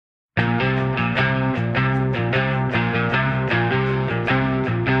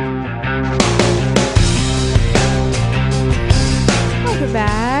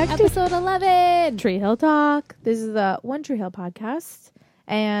Tree Hill Talk. This is the One Tree Hill podcast,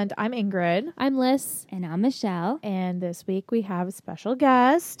 and I'm Ingrid. I'm Liz. And I'm Michelle. And this week we have a special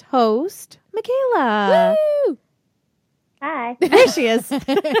guest host, Michaela. Woo! Hi. There she is.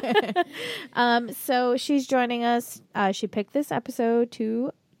 So she's joining us. She picked this episode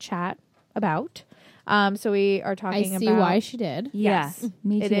to chat about. So we are I talking see about why she did. Yes,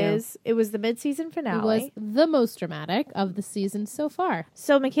 me too. It was the mid-season finale. It was the most dramatic of the season so far.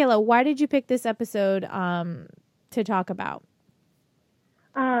 So Michaela, why did you pick this episode to talk about?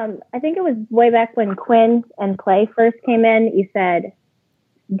 I think it was way back when Quinn and Clay first came in. You said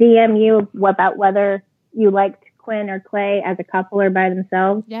DM you about whether you liked Quinn or Clay as a couple or by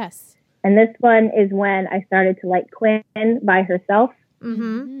themselves. Yes. And this one is when I started to like Quinn by herself.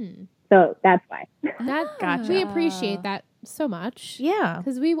 Mm-hmm. So that's why. That Gotcha. We appreciate that so much. Yeah.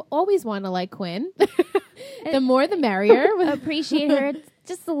 Because we always want to like Quinn. The more the merrier. Appreciate her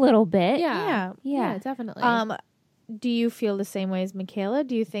just a little bit. Yeah. Yeah. Yeah, definitely. Do you feel the same way as Michaela?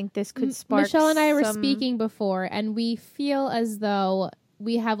 Do you think this could spark Michelle and I were some- speaking before, and we feel as though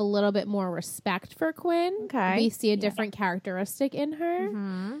we have a little bit more respect for Quinn. Okay. We see a different characteristic in her.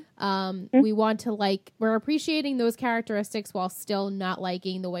 Mhm. We want to we're appreciating those characteristics while still not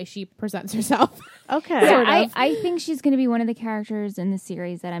liking the way she presents herself. Okay. Yeah, Sort of. I think she's going to be one of the characters in the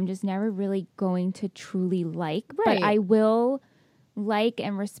series that I'm just never really going to truly like. Right. But I will like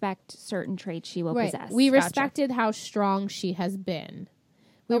and respect certain traits she will possess. We Gotcha. respected how strong she has been.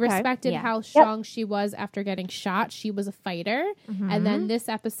 We Okay. respected Yeah. how strong she was after getting shot. She was a fighter. And then this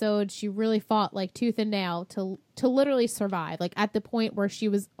episode, she really fought like tooth and nail to literally survive. Like at the point where she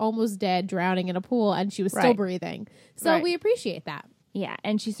was almost dead, drowning in a pool, and she was still Right. breathing. So Right. we appreciate that. Yeah,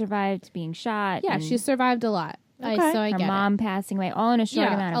 and she survived being shot. Yeah, and she survived a lot. Okay. So I her get mom passing away all in a it. short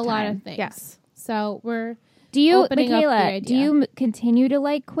Yeah, amount a of lot time. of things. Yes. So we're Do you, opening up the Michaela, idea. do you continue to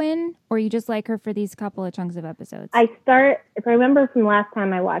like Quinn, or you just like her for these couple of chunks of episodes? If I remember from last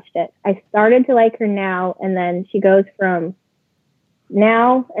time I watched it, I started to like her now, and then she goes from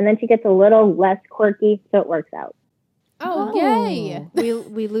now, and then she gets a little less quirky, so it works out. Oh, yay.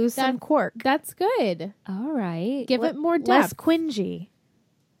 we lose some quirk. That's good. All right. Give it more Less depth. quingy.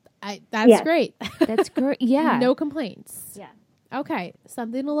 That's Yes. great. That's great. Yeah. No complaints. Yeah. Okay,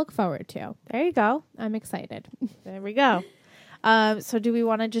 something to look forward to. There you go. I'm excited. There we go. So do we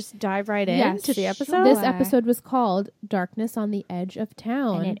want to just dive right into the episode? This Sure. episode was called Darkness on the Edge of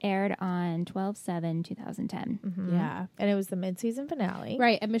Town. And it aired on 12/7/2010. Mhm. Yeah. And it was the mid-season finale.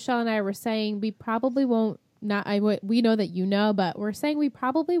 Right. And Michelle and I were saying we probably won't, we know that you know, but we're saying we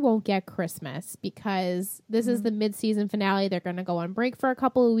probably won't get Christmas because this is the mid-season finale. They're going to go on break for a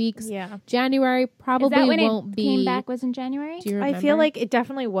couple of weeks. Yeah. January Is probably that when won't it be. came back? Was in January? Do you I remember? feel like it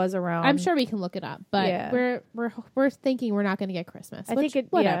definitely was around. I'm sure we can look it up, but Yeah. we're thinking we're not going to get Christmas. I which, think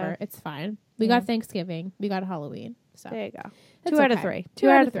whatever, yeah. it's fine. We Yeah. got Thanksgiving, we got Halloween, so There you go. it's 2 out of okay. 3. 2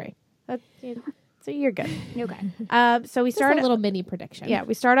 out of 3. So you're good. Okay. So we Just start a little mini prediction. Yeah,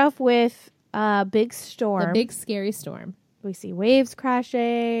 we start off with a big storm. the big scary storm. We see waves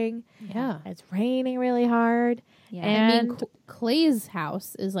crashing. Yeah, It's raining really hard. Yeah. And I mean, Clay's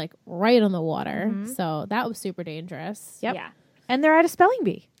house is like right on the water, Mhm. so that was super dangerous. Yep. Yeah. And they're at a spelling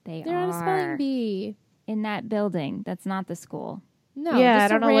bee. They They're are on a spelling bee. in that building. That's not the school. No, Yeah, I just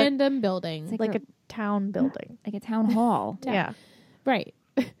don't a know what- random building. It's Like a town building. Like a town hall. Yeah. Right.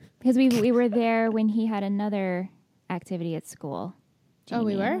 Because we were there when he had another activity at school. Oh,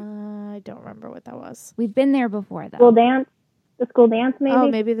 we Jamie. were? I don't remember what that was. We've been there before, though. The school dance, maybe? Oh,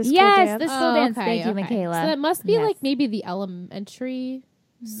 maybe the school Yes, dance. the school dance. okay, Thank you, okay. Michaela. So that must be Yes. like maybe the elementary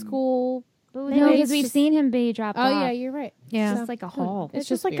school. No, Maybe because it's we've just- seen him be dropped Oh, off. yeah, you're right. Yeah. It's just like a hall. It's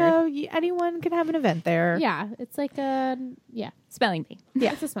just just like anyone can have an event there. Yeah, it's like a Spelling bee.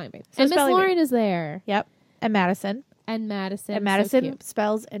 Yeah. it's a spelling bee. So And Miss spelling bee. Lauren is there, Yep. And Madison. and Madison. And so Madison cute.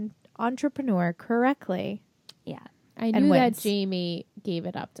 spells an entrepreneur correctly Yeah. I and knew that wins. Jamie gave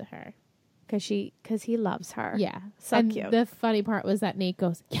it up to her. because he loves her. Yeah, So and cute. The funny part was that Nate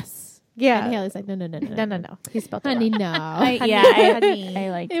goes yes, Yeah. and Haley's like no, No. He spelled it honey, wrong. no. I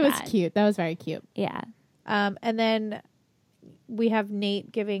like it was that. cute. That was very cute. Yeah. And then we have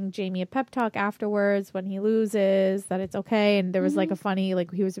Nate giving Jamie a pep talk afterwards when he loses, that it's okay. And there was like a funny,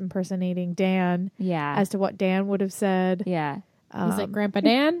 like he was impersonating Dan Yeah. as to what Dan would have said. yeah. He's like Grandpa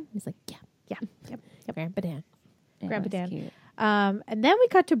Dan. He's like yeah, Yep. Grandpa Dan. It Grandpa was Dan. cute. And then we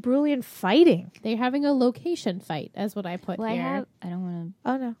cut to Brilliant fighting. They're having a location fight, as what I put Well, here. I don't want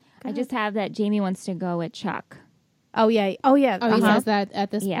Oh no. to. I just have that Jamie wants to go with Chuck. Oh yeah. Oh yeah. Oh, he Uh-huh. says that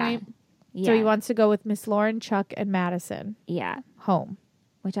at this Yeah. point. Yeah. So he wants to go with Miss Lauren, Chuck, and Madison yeah. home.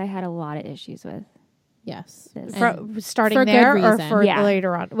 Which I had a lot of issues with. Yes. This. Starting for good there or reason. for Yeah.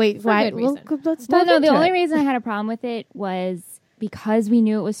 later on? Wait, For why? good Well, reason. let's Well, dive no, the into only it. reason I had a problem with it was because we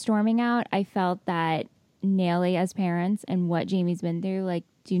knew it was storming out. I felt that Nelly, as parents, and what Jamie's been through, like,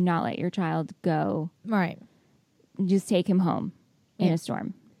 do not let your child go. Right. Just take him home in Yeah. a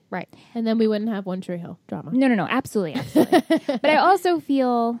storm. Right. And then we wouldn't have One Tree Hill drama. No, absolutely, absolutely. But I also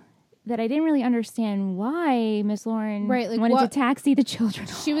feel that I didn't really understand why Miss Lauren Right, like wanted what- to taxi the children.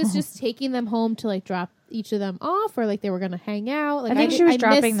 She was just taking them home to like drop each of them off, or like they were going to hang out. Like I think she was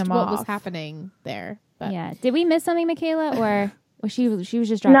dropping missed them what was off. happening there. But Yeah. Did we miss something, Michaela, or was she was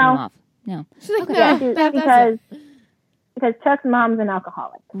just dropping No. them off? No. she's like, no, Yeah, that's because Chuck's mom's an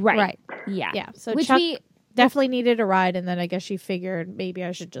alcoholic. Right. Right. Yeah. Yeah. So Which Chuck we definitely needed a ride, and then I guess she figured maybe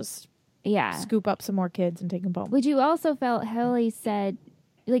I should just yeah. scoop up some more kids and take them home. Which you also felt Haley said,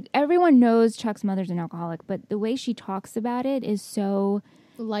 like, everyone knows Chuck's mother's an alcoholic, but the way she talks about it is so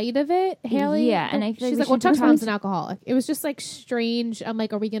light of it, Haley. Yeah, and I feel like she's we like, well, should Chuck's become- mom's an alcoholic. It was just like strange. I'm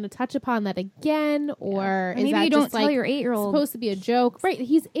like, are we going to touch upon that again, or is maybe that you don't just tell like your 8-year-old. supposed to be a joke? Right?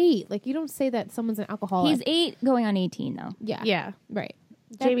 He's 8. Like you don't say that someone's an alcoholic. He's 8 going on 18 though. yeah, Yeah. right.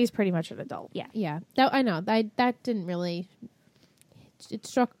 Jamie's pretty much an adult. Yeah, that I know. That didn't really. It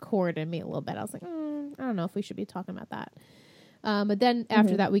struck a chord in me a little bit. I was like, I don't know if we should be talking about that. But then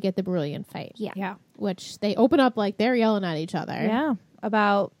after that, we get the brilliant fight. Yeah. Yeah. Which they open up like they're yelling at each other. Yeah.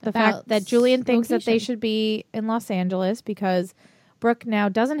 About the About fact that Julian thinks that they location. should be in Los Angeles because Brooke now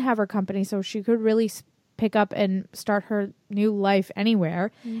doesn't have her company, so she could really pick up and start her new life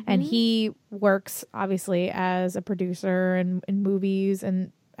anywhere. And he works, obviously, as a producer in movies,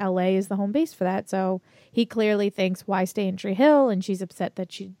 and LA is the home base for that. So he clearly thinks, why stay in Tree Hill? And she's upset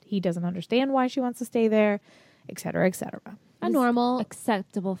that he doesn't understand why she wants to stay there, et cetera, et cetera. A normal,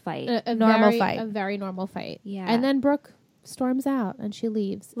 Acceptable fight. a normal very, fight. a very normal fight. Yeah. And then Brooke storms out and she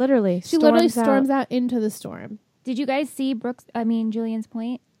leaves. Literally. She literally storms out into the storm. Did you guys see Julian's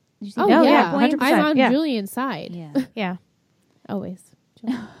point? Did you see Oh that yeah, point? 100%. I'm on yeah. Julian's side. Yeah. Yeah. Always.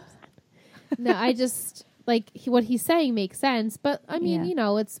 Julian's side. No, I just like what he's saying makes sense, but I mean, Yeah. you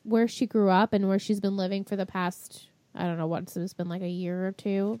know, it's where she grew up and where she's been living for the past, I don't know what, so it's been like a year or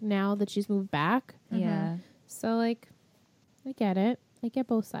two now that she's moved back. Yeah. So like, I get it. I get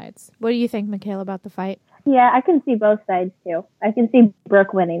both sides. What do you think, Michaela, about the fight? Yeah, I can see both sides too. I can see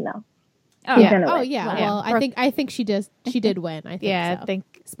Brooke winning though. Oh, She's yeah. gonna Oh win. yeah. Well, Well, yeah. I think she does. She did win. I think. Yeah, so. I think.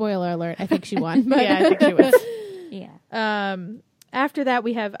 Spoiler alert. I think she won. But Yeah, I think she was. Yeah. After that,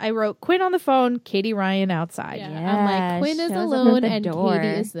 I wrote Quinn on the phone, Katie Ryan outside. Yeah. Yeah, I'm like, Quinn is shows up at alone the and door. Katie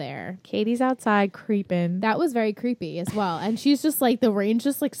is there. Katie's outside creeping. That was very creepy as well. And she's just like, the rain's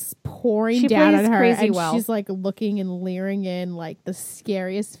just like pouring She down plays on her. crazy And well. she's like looking and leering in like the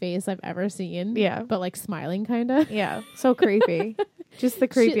scariest face I've ever seen. Yeah. But like smiling kind of. Yeah, so creepy. Just the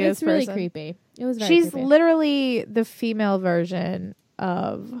creepiest It's really person. creepy. It was very She's creepy. literally the female version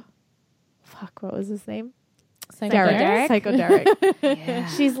of what was his name? Psycho Derek? Derek? Psycho Derek. Yeah.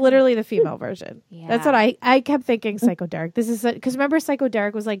 She's literally the female version. Yeah. That's what I kept thinking. Psycho Derek. This is because remember Psycho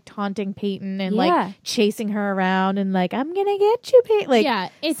Derek was like taunting Peyton and Yeah. like chasing her around and like I'm gonna get you, Peyton. Like yeah,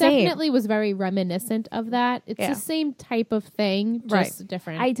 it same. definitely was very reminiscent of that. It's Yeah. the same type of thing, just Right.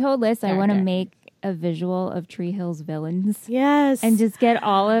 different. I told Liz I want to Character. make a visual of Tree Hill's villains yes, and just get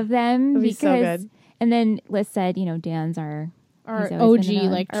all of them That'd be because. so good. And then Liz said, Dan's our Our he's always OG, been a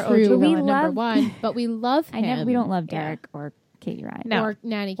villain. like Our true OG villain villain. number love- one, but we love him. we don't love Yeah. Derek or Katie Ryan. No. or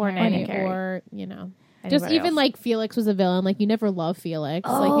Nanny Or Carey, Nanny Carey. or just Anybody even else. like Felix was a villain. Like you never love Felix.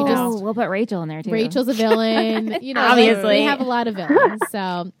 Oh, Like you just we'll put Rachel in there too. Rachel's a villain. Obviously. we have a lot of villains,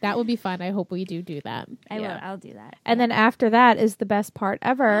 so that would be fun. I hope we do that. I will. Yeah. I'll do that. And then after that is the best part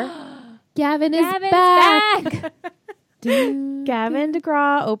ever. Gavin is Gavin's back. back. Gavin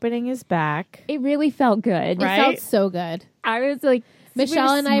DeGraw opening his back. It really felt good. It Right? felt so good. I was like, Michelle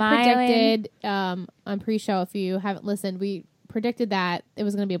we were and I smiling. predicted on pre-show. If you haven't listened, we predicted that it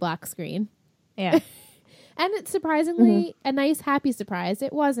was going to be a black screen. Yeah. And it's surprisingly a nice, happy surprise.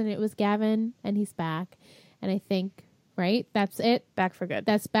 It wasn't. It was Gavin, and he's back. And I think, right? That's it. Back for good.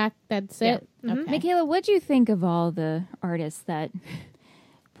 That's back. That's Yeah. it. Mhm. Okay. Michaela, what'd you think of all the artists that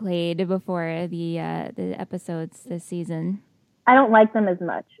played before the episodes this season? I don't like them as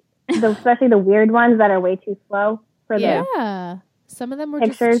much, especially the weird ones that are way too slow for Yeah. Yeah. Some of them were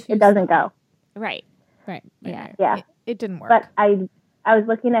pictures. just too It doesn't slow. go. Right. Right. Yeah. Right. Yeah, It didn't work. but I was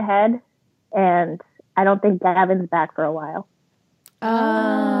looking ahead, and I don't think Gavin's back for a while.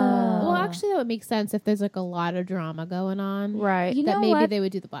 Well, actually, that would make sense if there's like a lot of drama going on. right. You That know maybe what? they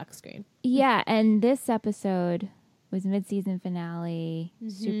would do the black screen. Yeah, and this episode was mid-season finale,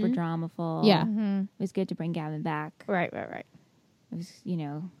 super Mhm. dramaful. Yeah. Mhm. It was good to bring Gavin back. Right. It was,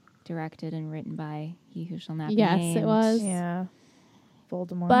 directed and written by He Who Shall Not Be Yes, Named. it was. Yeah.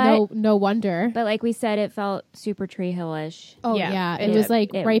 Voldemort. But- No wonder. But like we said, it felt super Tree Hill-ish. Oh Yeah, yeah, it it was did.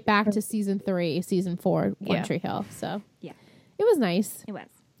 like It- right back to season 3, season 4, One Yeah. Tree Hill. So Yeah. it was nice. It was.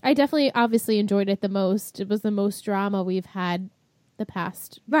 I definitely, obviously enjoyed it the most. It was the most drama we've had the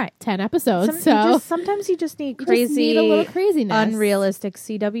past Right. 10 episodes. Sometimes you just need you crazy, just need a little craziness, unrealistic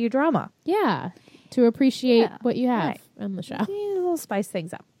CW drama. Yeah, to appreciate Yeah. what you have Right. on the show. You need a little spice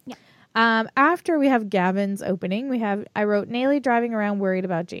things up. Yeah. After we have Gavin's opening, I wrote Naley driving around worried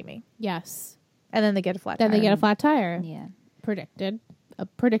about Jamie, Yes. and then they get a flat. Then they tire. get a flat tire. Yeah.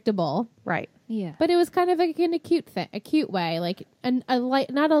 Predictable. Right. Yeah. But it was kind of like in a cute way, like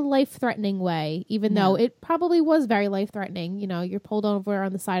not a life-threatening way, even though it probably was very life-threatening. You know, you're pulled over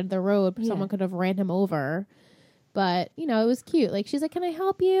on the side of the road. Yeah. Someone could have ran him over. But, you know, it was cute. Like, she's like, can I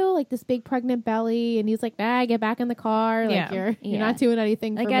help you? Like, this big pregnant belly. And he's like, nah, get back in the car. Like, Yeah. you're Yeah. not doing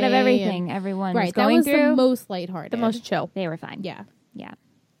anything Like for out of me. everything, everyone And, was right. That going was through, the most lighthearted. The most chill. they were fine. Yeah. Yeah.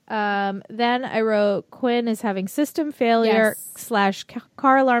 Then I wrote Quinn is having system failure Yes. /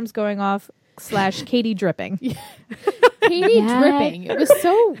 car alarms going off / Katie dripping. Katie Yeah. dripping. It was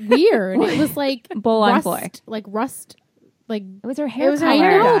so weird. It was like Bowl on rust. floor. Like rust. Like, It was her hair was her color. I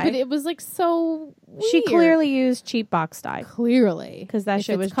hair know, dye. but it was like so weird. She clearly used cheap box dye. Clearly. 'Cause that If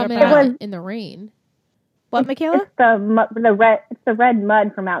shit it's was coming dripping out out. in the rain. What, Michaela? It's the red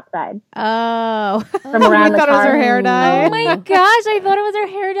mud from outside. Oh, From around we the thought it was car. her hair dye. Oh my gosh, I thought it was her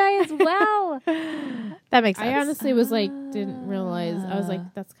hair dye as well. That makes sense. I honestly was like, didn't realize. I was like,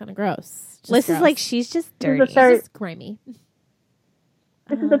 that's kind of gross. Just Liz is gross. like, she's just This is dirty. the third. It's just grimy.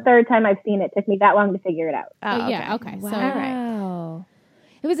 This is the third time I've seen it. Took me that long to figure it out. Oh, Yeah, okay. So, Wow.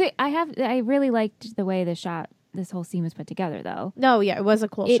 It was. I really liked the way this whole scene was put together, though. No, yeah, it was a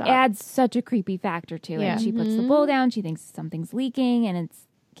cool It shot. adds such a creepy factor to Yeah. it. She puts the bowl down. She thinks something's leaking, and it's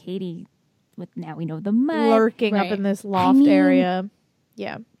Katie. With now we know the mud. lurking Right. up in this loft mean- area.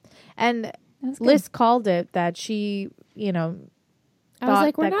 Yeah. And That was good. Liz called it that she, you know, I was thought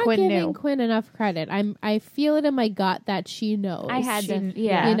like, we're that not Quinn giving knew. Quinn enough credit. I feel it in my gut that she knows. I had She- to.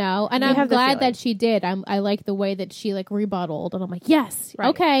 Yeah. You know, and You I'm have the glad feeling. that she did. I like the way that she like rebutted, and I'm like, yes, Right.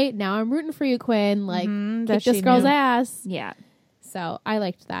 okay, now I'm rooting for you, Quinn. Like, Mhm, kick that this she girl's knew. ass. Yeah. So I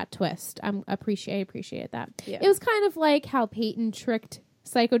liked that twist. I appreciate that. Yeah. It was kind of like how Peyton tricked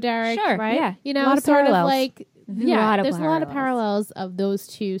Psycho Derek, Sure. right? Yeah. You know, A lot of sort parallels. of like There's yeah. a lot of there's a lot of parallels. parallels of those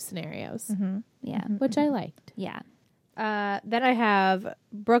two scenarios, Mm-hmm. Yeah. which I liked. Yeah. Then I have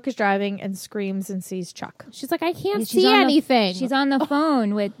Brooke is driving and screams and sees Chuck. She's like, I can't Yeah, she's see on the- anything. She's on the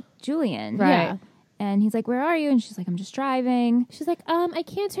phone with Julian. Right. Yeah. And he's like, "Where are you?" And she's like, "I'm just driving." She's like, I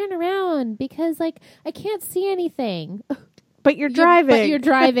can't turn around because like I can't see anything. But you're driving. But you're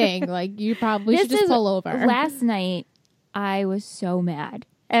driving. Like you probably should just pull over. Last night, I was so mad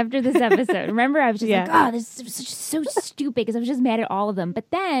after this episode. Remember, I was just Yeah. like, "Oh, this is so stupid," because I was just mad at all of them.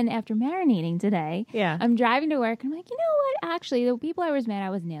 But then, after marinating today, Yeah. I'm driving to work, and I'm like, you know what? Actually, the people I was mad at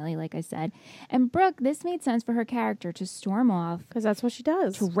was Nelly, like I said, and Brooke. This made sense for her character to storm off, Because that's what she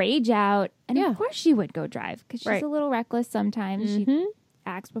does. to rage out, and Yeah. of course she would go drive because she's Right. a little reckless sometimes. She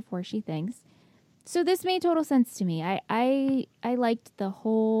acts before she thinks. So this made total sense to me. I liked the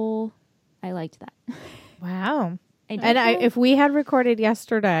whole. I liked that. Wow. I did. And if we had recorded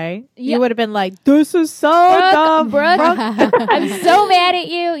yesterday, Yeah. you would have been like, "This is so Brooke, dumb, Brooke, I'm so mad at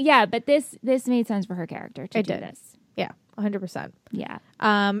you. Yeah, but this made sense for her character to It do did. this. Yeah, 100%. Yeah.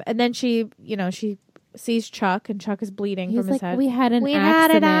 And then she sees Chuck, and Chuck is bleeding He's from his like, head. we had an We accident.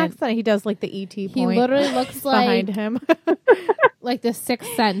 had an accident. He does like the ET He point literally looks behind like him. like the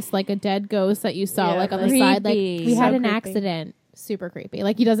Sixth Sense, like a dead ghost that you saw Yeah, like on the creepy. side. Like we So had an creepy. accident. Super creepy.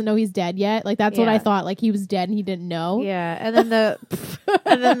 Like he doesn't know he's dead yet. Like that's what Yeah. I thought. Like he was dead and he didn't know. Yeah, and then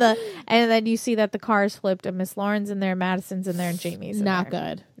and then you see that the car's flipped, and Miss Lauren's in there, Madison's in there, and Jamie's in Not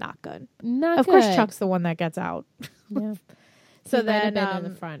there. good. Not good. Not Of good. course, Chuck's the one that gets out. Yeah. So He might have then, been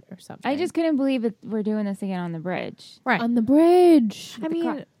in the front or something. I just couldn't believe that we're doing this again on the bridge. right. on the bridge. I mean,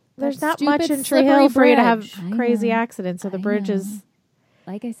 car- there's that not much stupid in Tree slippery Hill for you to have bridge. I crazy know. accidents. So the I bridge know. is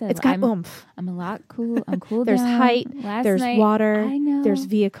Like I said, it's got I'm oomph. a lot cool. I'm cool. There's down. height. Last There's night, water. I know. There's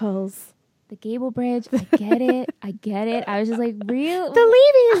vehicles. the Gable Bridge. I get it. I get it. I was just like, real.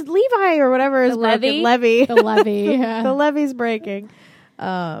 The Levi or whatever is The broken. levee? Levy. The levee. Yeah. The levee's breaking.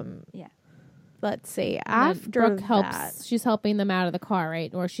 Yeah. Let's see. And then After Brooke that, helps. She's helping them out of the car,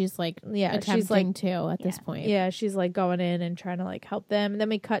 right? Or she's like yeah, attempting she's like, to at this point. yeah, she's like going in and trying to like help them. And then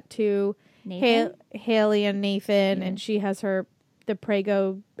we cut to Nathan? Haley and Nathan, Yeah. and she has the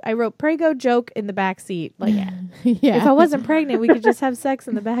Prego. I wrote Prego joke in the back seat. Like, Yeah. if I wasn't pregnant, we could just have sex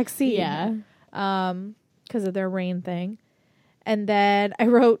in the back seat. Yeah. Because of their rain thing. And then I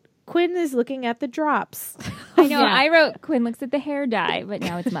wrote Quinn is looking at the drops. I know. Yeah. I wrote Quinn looks at the hair dye, but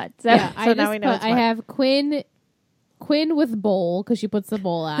now it's mud. So Yeah, So now we know it's I mud. have Quinn with bowl because she puts the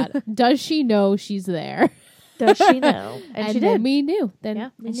bowl at. Does she know she's there? Does she know? And she then did. we knew. Then Yeah.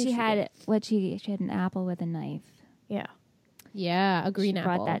 and she had she had an apple with a knife. Yeah. yeah, a green She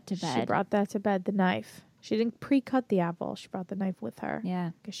apple. brought that to bed. She brought that to bed, the knife. She didn't pre-cut the apple. She brought the knife with her.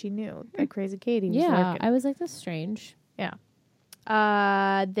 Yeah. Because she knew that Crazy Katie was Yeah, lurking. I was like, that's strange.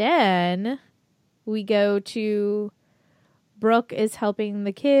 Then we go to Brooke is helping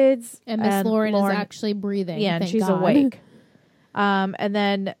the kids. And Miss Lauren is actually breathing. Yeah, and thank she's God. awake. And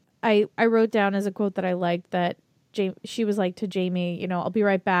then I wrote down as a quote that I liked that she was like to Jamie, I'll be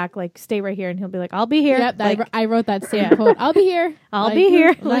right back. Like, stay right here. And he'll be like, I'll be here. Yep, like, I wrote that same quote. I'll be here. I'll Like, be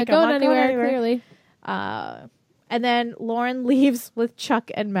here. I'm Like, not I'm going not going anywhere, anywhere. clearly. and then Lauren leaves with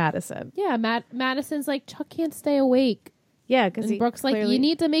Chuck and Madison. Yeah, Madison's like, Chuck can't stay awake. Yeah, because And Brooke's like, you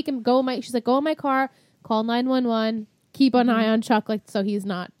need to make him go. She's like, go in my car, call 911, keep an eye on Chuck, like so he's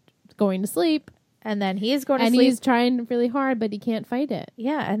not going to sleep. And then he is going to And sleep. he's trying really hard, but he can't fight it.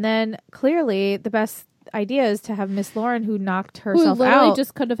 Yeah, and then clearly the best idea is to have Miss Lauren, who knocked Who herself literally out,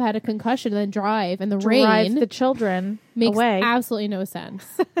 just could have had a concussion and then drive in the drive rain. the children Makes away. absolutely no sense.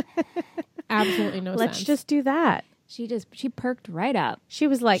 Absolutely no Let's sense. just do that. She perked right up. She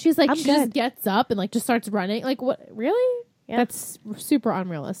was like, She's like, I'm she good. just gets up and like just starts running. Like, what? Really? Yeah. That's super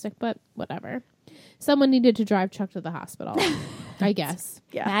unrealistic, but whatever. Someone needed to drive Chuck to the hospital, I guess.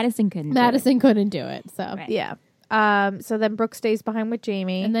 Yeah. Madison couldn't. Madison couldn't do it, so. Right. Yeah. So then Brooke stays behind with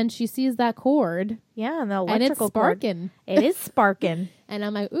Jamie. And then she sees that cord, yeah, and the and it's electrical cord. sparking. It is sparking. And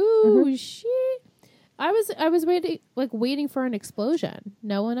I'm like, ooh, shit. I was waiting for an explosion.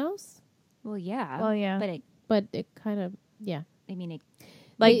 No one else? Well, yeah. Well, yeah. But it kind of, yeah. I mean,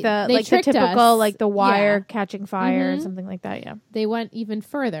 Like They the tricked typical us. like the wire Yeah. catching fire or Mhm. something like that. Yeah. They went even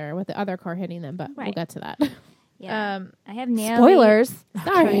further with the other car hitting them, but we'll Right. get to that. yeah. I have Naomi. Spoilers.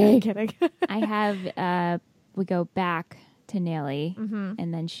 Sorry. I'm kidding. I have. We go back to Nellie, Mm-hmm.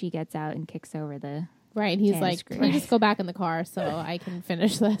 and then she gets out and kicks over the. Right. And he's Tan like, screen. can you just go back in the car so I can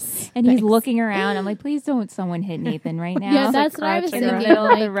finish this? And he's Thanks. looking around. I'm like, please don't someone hit Nathan right now. Yeah, like that's what I was crouching thinking. in the middle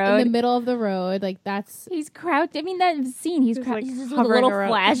of the like, road. In the middle of the road. Like, that's. He's crouched. I mean, that scene. He's He's, crouched. like, He's just with a hovering little around.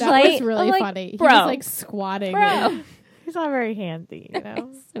 flashlight. That was really I'm like, funny. Bro, He was like squatting. bro. He's not very handy,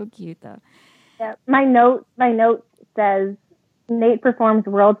 So cute though. Yeah. My note says Nate performs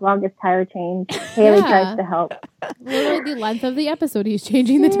world's longest tire change. Haley Yeah. tries to help. Literally the length of the episode, he's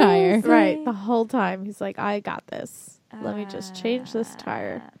changing the tire. Right. The whole time he's like, I got this. Let me just change this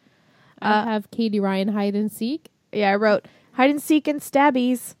tire. I have Katie Ryan hide and seek. Yeah, I wrote hide and seek and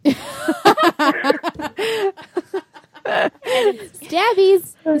stabbies.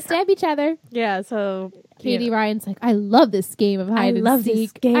 Stabbies. They stab each other. Yeah, so Katie Ryan's like, I love this game of hide and love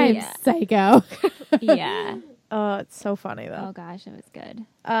this seek. game. I'm Yeah. psycho. Yeah. Oh, it's so funny Oh though. gosh, it was good.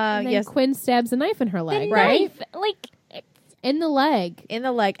 And then Yes, Quinn stabs a knife in her leg. The Right? knife, like In the leg. in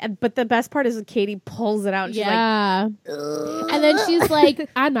the leg. But the best part is that Katie pulls it out. And Yeah. And then she's like,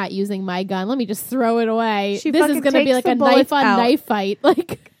 I'm not using my gun. Let me just throw it away. She This is fucking going to be takes like the a bullets knife on out. knife fight.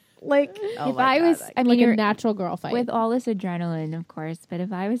 Like, like oh if my I God, was, I mean, like a you're natural girl fight. with all this adrenaline, of course, but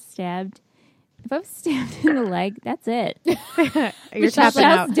if I was stabbed in the leg, that's it. you're Michelle's tapping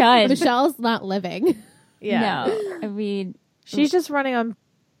out. Michelle's done. Michelle's not living. Yeah, No, I mean, she's just running on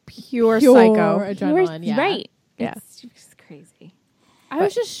pure Pure psycho. adrenaline. Yeah. right? Yeah. It's just crazy. I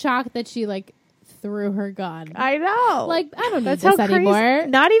was just shocked that she like threw her gun. I know. Like, I don't need That's this how crazy. anymore.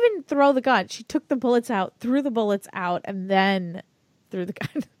 Not even throw the gun. She took the bullets out, threw the bullets out, and then threw the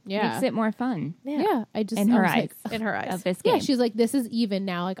gun. Yeah. Makes it more fun Yeah. I just in her I was eyes. like, In her eyes. of this yeah, game. she's like, this is even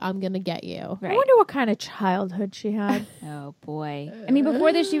now. Like, I'm going to get you. I Right. wonder what kind of childhood she had. Oh boy. I mean,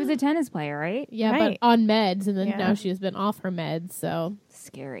 before this, she was a tennis player, right? Yeah, Right. but on meds. And then Yeah. now she's been off her meds. So,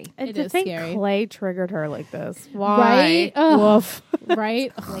 Scary. And It to is think scary. Clay triggered her like this. Why? Right? Ugh. Woof.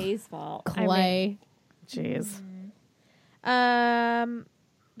 right? Clay's fault. Clay. Jeez.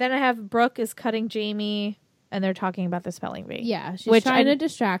 Then I have Brooke is cutting Jamie, and they're talking about the spelling bee. Yeah. She's Which trying I- to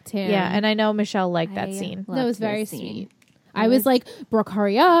distract him. Yeah, and I know Michelle liked that I scene. that was loved very this scene. sweet. I was like, Brooke,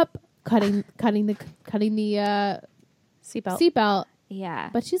 hurry up. Cutting the Seatbelt. seatbelt. Yeah.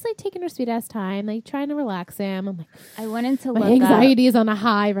 But she's like taking her sweet ass time, like trying to relax him. I'm like, I wanted to my look anxiety is on a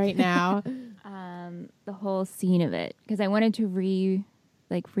high right now. up the whole scene of it because I wanted to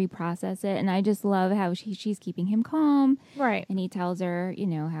reprocess it, and I just love how she's keeping him calm, Right. and he tells her,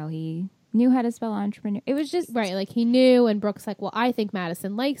 how he knew how to spell entrepreneur. It was just Right, like he knew, and Brooke's like, well, I think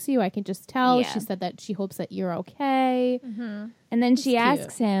Madison likes you. I can just tell. Yeah. She said that she hopes that you're okay. And then she It's cute.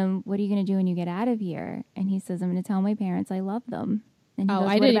 asks him, "What are you going to do when you get out of here?" And he says, "I'm going to tell my parents I love them." And he Oh, goes,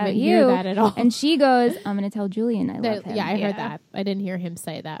 I "What didn't about even you?" hear that at all. And she goes, "I'm going to tell Julian I love him." Yeah, I Yeah. heard that. I didn't hear him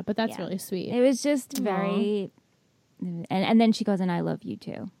say that, but that's Yeah. really sweet. It was just very, and then she goes, "And I love you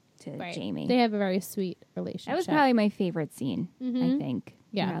too," to Right. Jamie. They have a very sweet relationship. That was probably my favorite scene, I Mhm. think,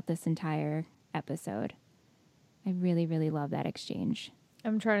 Yeah. throughout this entire episode. I really, really love that exchange.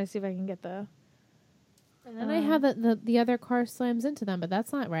 I'm trying to see if I can get the. And I have the other car slams into them, but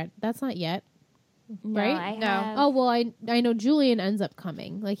that's not right. That's not yet. No, Right? I No. have, Oh well, I know Julian ends up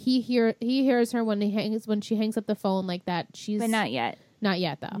coming. Like he hears her when she hangs up the phone like that. She's but not yet. not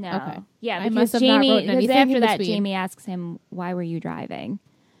yet though. No. Okay. Yeah, I because must have not Jamie, written because anything after in that, between. Jamie asks him, "Why were you driving?"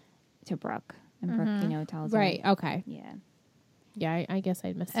 to Brooke. And Brooke, tells Right. her. Okay. Yeah. Yeah. I guess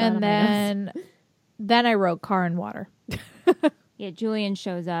I missed that. And on my notes. then I wrote car and water. Yeah, Julian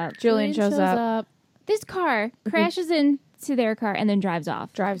shows up. Julian shows up, This car crashes into their car and then drives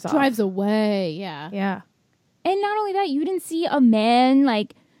off. drives off. drives away. Yeah. Yeah. And not only that, you didn't see a man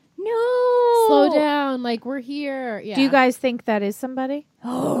like, no. Slow down. Like we're here. Yeah. Do you guys think that is somebody?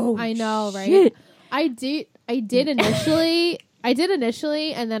 Oh, I know, right? shit. I did initially,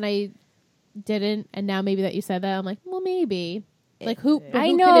 and then I didn't, and now maybe that you said that, I'm like, well, maybe. Like who? But I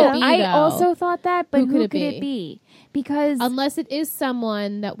who know. Could it be, I though? also thought that, but Who who could it be? Because Unless it is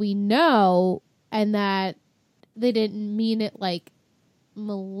someone that we know, and that they didn't mean it like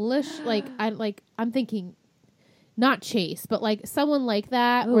malicious. I'm thinking. Not Chase, but like someone like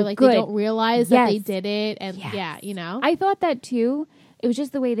that, Oh, where like good. they don't realize that they Yes. did it, and Yes. yeah, I thought that too. It was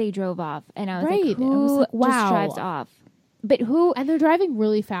just the way they drove off, and I was Right. like, I was who like, just wow. drives off? But who? and they're driving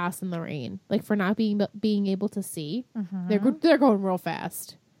really fast in the rain, like for not being able to see. They're going real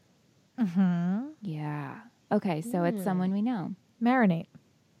fast. Yeah. Okay, so it's someone we know. Marinate.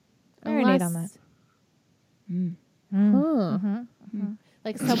 Marinate on that. Huh.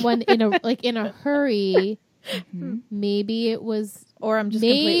 Like someone in a hurry. Maybe it was, Or I'm just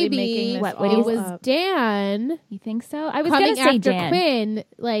completely maybe making this what all it was up. Dan You think so? I was coming gonna say after Dan. Quinn,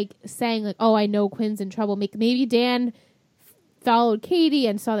 like saying like, "Oh, I know Quinn's in trouble." Maybe Dan followed Katie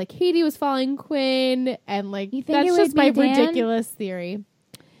and saw that Katie was following Quinn, and like You think that's it just would my be Dan? ridiculous theory.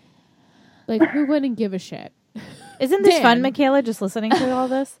 Like, who wouldn't give a shit? Isn't this fun, Dan. Michaela, just listening to all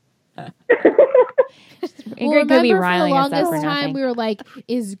this? Ingrid could be remember riling for the us up longest for time nothing. we were like,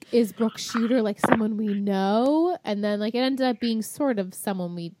 is Brooke Shooter like someone we know? And then like it ended up being sort of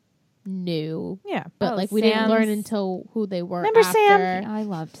someone we knew, Yeah. but Oh, like we didn't learn Sam's- until who they were. Remember after. Sam? I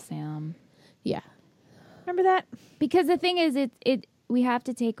loved Sam. Yeah. Remember that? Because the thing is, we have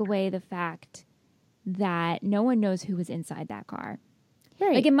to take away the fact that no one knows who was inside that car.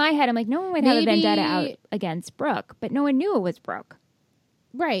 Right. Like in my head, I'm like, no one would have a Maybe- vendetta out against Brooke, but no one knew it was Brooke.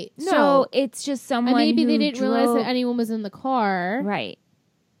 right. No. So it's just someone. and maybe who they didn't realize drove- that anyone was in the car. Right.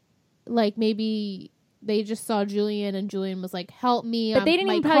 Like maybe they just saw Julian and Julian was like, "Help me!" But they didn't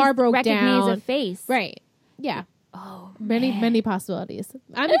my even car probably broke recognize down. a face. Right. Yeah. Oh, Many possibilities.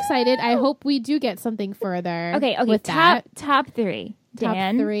 I'm excited. I hope we do get something further. Okay. With Top three. top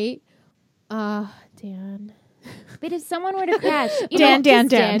Dan. 3. Dan. But if someone were to crash, Dan. Dan.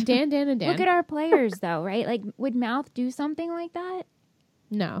 Look at our players, though, right? Like, would Mouth do something like that?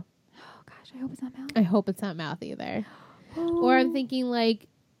 No. Oh gosh, I hope it's not Mouth. I hope it's not Mouth either. Or I'm thinking like,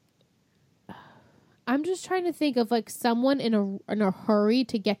 I'm just trying to think of like someone in a hurry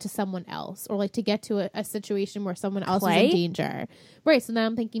to get to someone else, or like to get to a situation where someone else is Clay? in danger. Right. So now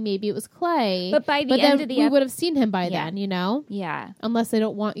I'm thinking maybe it was Clay. But by the then end of the we would have seen him by Yeah. then, you know? Yeah. Unless they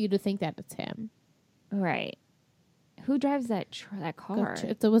don't want you to think that it's him. Right. Who drives that car?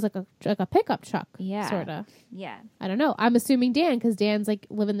 It was like a pickup truck. Yeah. Sort of. Yeah. I don't know. I'm assuming Dan, because Dan's like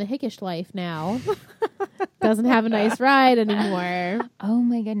living the hickish life now. Doesn't have a nice ride anymore. Oh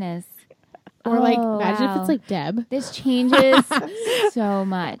my goodness. Or like, Oh, imagine if wow. it's like Deb. This changes so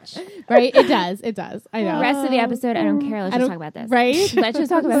much. Right? It does. It does. I know. The rest of the episode, I don't care. Let's I just don't- talk about this. Right? Let's just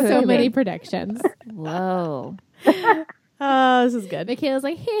talk about who it So could many be. predictions. Whoa. Oh, this is good. Michaela's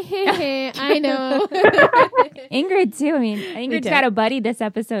like, hey, I know. Ingrid too. I mean, Ingrid's too. got a buddy this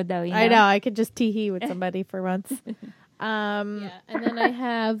episode though. You know? I know. I could just tee-hee with somebody for once. Yeah. And then I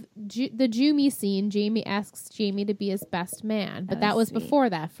have the Jumi scene. Jamie asks Jamie to be his best man. But Oh, that was sweet. before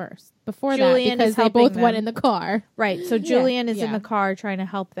that first. Before Julian that, is because they helping both went them. in the car. Right. So Julian is in Yeah. the car trying to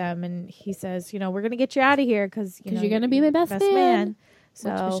help them, and he says, we're going to get you out of here because Because you're going to be my best man. So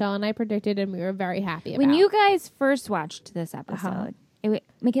Which Michelle and I predicted, and we were very happy about. When you guys first watched this episode,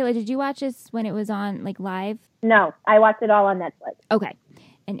 Michaela, did you watch this when it was on like live? No, I watched it all on Netflix. Okay.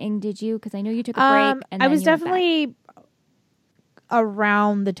 And Ing, did you? Because I know you took a break. And I then was you went back. definitely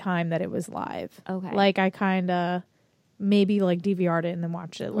around the time that it was live. Okay. Like I kind of maybe like DVR'd it and then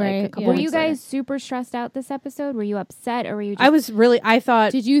watched it like Right, a couple yeah. Were weeks you later. guys super stressed out this episode? Were you upset or were you just I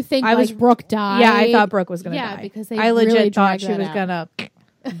thought Did you think I was- Brooke died? yeah, I thought Brooke was gonna Yeah, die. because they I legit really thought dragged she that was out. gonna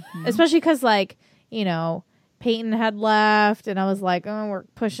especially because like, you know, Peyton had left and I was like, oh, we're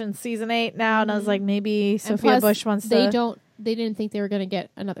pushing season 8 now, and I was like, maybe And Sophia plus, Bush wants they to they didn't think they were going to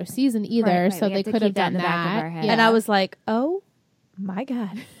get another season either, Right, so we they have to could have keep that done in the back of that. our head. Yeah. and I was like, oh my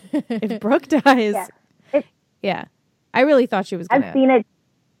God. If Brooke dies, Yeah. I really thought she was gonna. I've seen it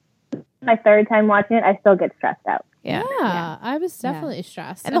my third time watching it. I still get stressed out. Yeah. Yeah, I was definitely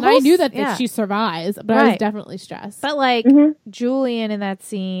stressed. And And, the I whole knew s- that yeah. she survives, but I was Right. definitely stressed. But like Mhm. Julian in that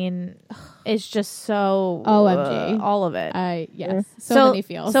scene is just so OMG. all of it. Yes, so many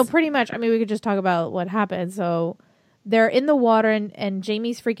feels. So pretty much, I mean, we could just talk about what happened. So they're in the water and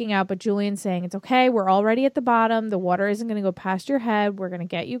Jamie's freaking out, but Julian's saying, it's okay. We're already at the bottom. The water isn't going to go past your head. We're going to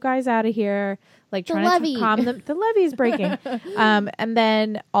get you guys out of here. Like The trying levee. to calm them. The levee is breaking. And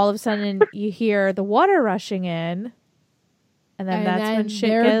then all of a sudden you hear the water rushing in. And then that's when shit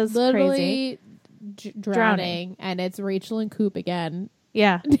they're goes crazy. literally drowning, Drowning. and it's Rachel and Coop again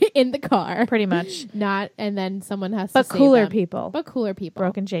Yeah, in the car. pretty much. Not, and then someone has But to save cooler them. people. But cooler people.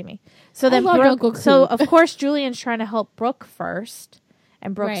 Brooke and Jamie. So I then loved Brooke, Uncle so Coop. of course Julian's trying to help Brooke first,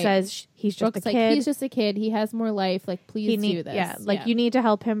 and Brooke Right. says he's just Brooke's a like, kid. he's just a kid. He has more life. Like, please do this. Yeah, like you need to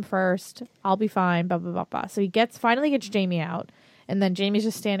help him first. I'll be fine. Blah blah blah blah. So he finally gets Jamie out, and then Jamie's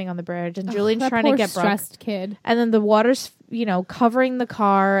just standing on the bridge, and Julian's That trying to poor get Brooke. stressed kid. And then the water's covering the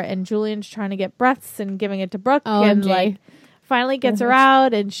car, and Julian's trying to get breaths and giving it to Brooke, and OMG. like finally gets her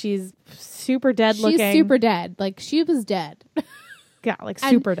out, and she's super dead She's looking. super dead. Like, she was dead. yeah, like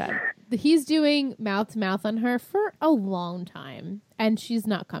and- super dead. He's doing mouth to mouth on her for a long time, and she's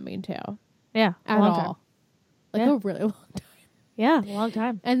not coming to Yeah, a at long all. time. Like Yeah. a really long time. Yeah, a long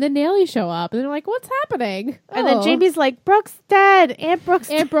time. And then Naily show up, and they're like, "What's happening?" And then Jamie's like, Brooke's dead. Aunt Brooke's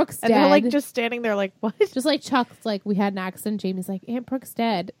Aunt Brooke's And dead. they're like just standing there like, what? just like Chuck's like, "We had an accident." Jamie's like, "Aunt Brooke's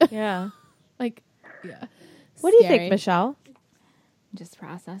dead." Yeah. like, yeah. What do you Scary. think, Michelle? just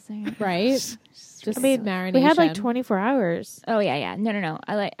processing? Right? Just I mean, marination. we had like 24 hours. Oh yeah. No.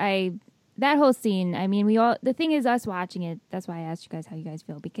 I that whole scene. I mean, the thing is us watching it. That's why I asked you guys how you guys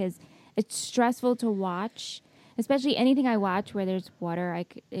feel, because it's stressful to watch, especially anything I watch where there's water.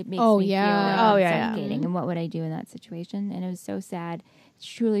 It makes Oh, me yeah. feel like Oh, I'm yeah, yeah. suffocating. And what would I do in that situation? And it was so sad. It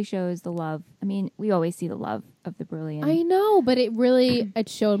truly shows the love. I mean, we always see the love of the brilliant. I know, but it really it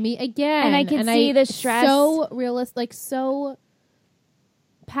showed me again, And I could see the stress. So realistic, like so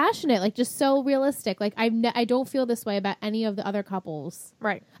passionate, like just so realistic. Like I don't feel this way about any of the other couples.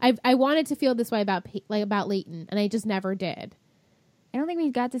 Right. I wanted to feel this way about about Leighton, and I just never did. I don't think we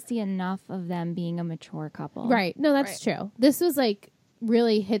got to see enough of them being a mature couple. Right? No, that's true. This was like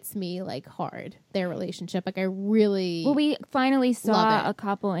really hits me like hard, their relationship. Like I really Well, we finally saw Love it. a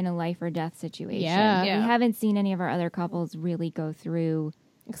couple in a life or death situation. Yeah. Yeah. We haven't seen any of our other couples really go through.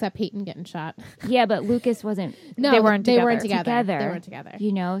 except Peyton getting shot. Yeah, but Lucas wasn't No, They weren't They weren't together. together. They Together. weren't together.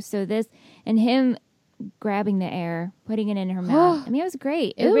 you know, so this and him grabbing the air, putting it in her mouth. I mean, it was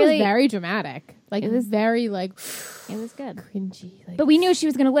great. It really was very dramatic. Like It was- very like it was good. cringy. Like, But we knew she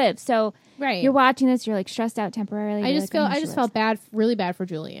was going to live. So right. you're watching this, you're like stressed out temporarily. I you're just like, felt know I she just lives. felt bad, really bad for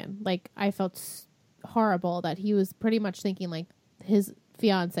Julian. Like I felt horrible that he was pretty much thinking like his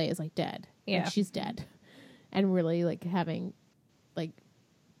fiance is like dead. Yeah. Like, she's dead, and really like having like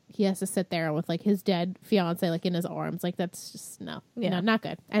he has to sit there with like his dead fiance like in his arms. Like that's just no, not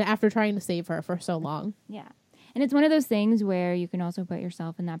good. And after trying to save her for so long. Yeah. And it's one of those things where you can also put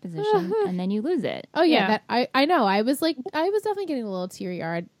yourself in that position and then you lose it. Oh yeah, Yeah. that I know. I was definitely getting a little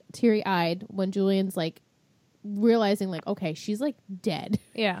teary eyed when Julian's like realizing like okay, she's like dead.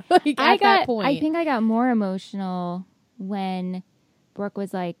 Yeah. Like at that point. I think I got more emotional when Brooke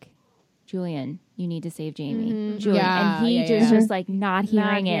was like, Julian, you need to save Jamie. Mhm. Julian. Yeah, and he yeah, just yeah. was like not hearing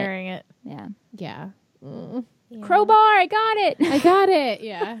Not it. hearing it. Yeah. yeah. Crowbar, I got it. I got it.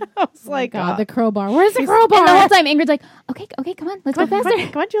 Yeah. I was Oh like, my God, oh. the crowbar. Where's the And the crowbar? whole time Ingrid's like, okay, come on, let's Come go on,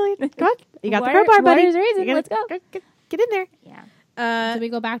 faster. come on, Julian. Come on. You got Water- the crowbar, buddy. water's racing. You gotta- Let's go. Get in there. Yeah. Do we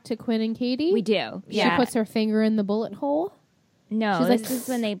go back to Quinn and Katie? We do. She Yeah. puts her finger in the bullet hole. no, she's this like, is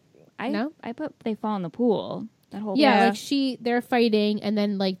when No? I put they fall in the pool. That whole Yeah, Yeah. like they're fighting, and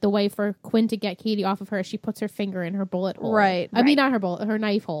then like the way for Quinn to get Katie off of her, she puts her finger in her bullet hole. Right, I mean, not her bullet, her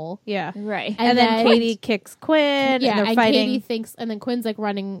knife hole. Yeah. right. And then Katie kicks Quinn, Yeah, and they're and fighting. Katie thinks, and then Quinn's like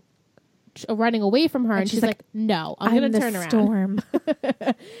running away from her, and she's like, "No, I'm gonna the turn around." storm.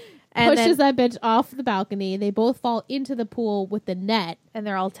 and Pushes then, that bitch off the balcony. They both fall into the pool with the net, and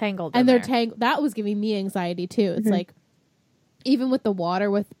they're all tangled. and in they're there. tangled. That was giving me anxiety too. It's like even with the water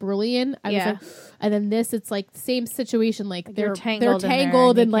with Brilliant, I Yeah. was like, and then this, it's like same situation. Like You're they're tangled in there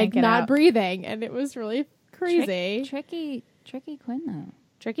tangled and and you like can't get not out. breathing, and it was really crazy. Tricky Quinn though.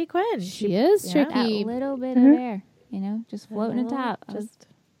 Tricky Quinn. She is yeah. That tricky. little bit of air, just floating on top. I was, Just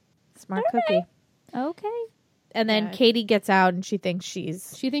smart cookie. okay. And then Yeah. Katie gets out and she thinks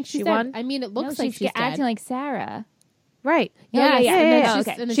she's She thinks she's She dead. won? I mean, it looks No, like she's acting dead. like Sarah. right. Yeah, yeah, And then, yeah. she's-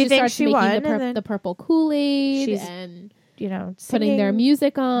 Okay. and then She she thinks starts she making won, the, and then the purple Kool-Aid she's and singing. putting their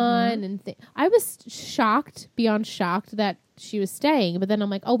music on. And I was shocked, beyond shocked, that she was staying. But then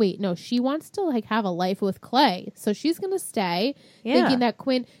I'm like, oh, wait, no, she wants to like have a life with Clay. So she's going to stay, Yeah. thinking that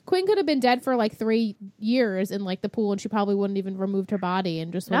Quinn could have been dead for like 3 years in like the pool, and she probably wouldn't even removed her body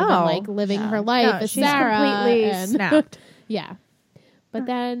and just would have been No. like living No. her life No, as she's Sarah. completely and snapped. Yeah. But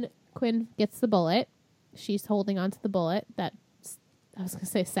then Quinn gets the bullet. She's holding onto the bullet that I was going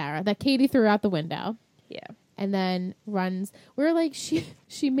to say Sarah, that Katie threw out the window. Yeah. And then runs. We're like,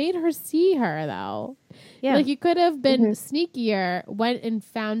 she made her see her though. Yeah. Like you could have been sneakier, went and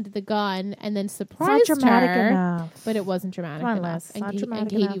found the gun and then It's not surprised dramatic her. enough. But it wasn't dramatic Come on, enough. Liz, not And dramatic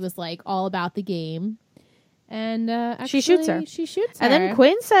Katie enough. was like all about the game. And actually, She shoots her. She shoots her. And then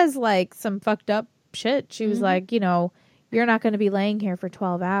Quinn says like some fucked up shit. She was Mm-hmm. like, you're not going to be laying here for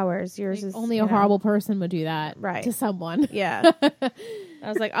 12 hours. Yours Like, is only a horrible person would do that Right. to someone. Yeah. I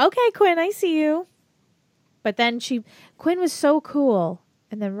was like, okay, Quinn, I see you. But then Quinn was so cool.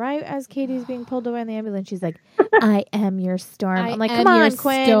 And then right as Katie's being pulled away in the ambulance, she's like, I am your storm. I'm like, come on,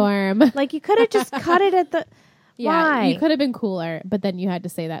 Quinn. Storm. Like, you could have just cut it at the... Yeah, Why? you could have been cooler, but then you had to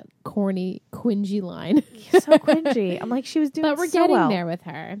say that corny, quingy line. So cringy. I'm like, she was doing But we're so getting well. there with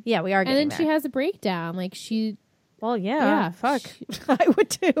her. Yeah, we are And getting then there. she has a breakdown. Like Well, yeah. Yeah, Fuck. I would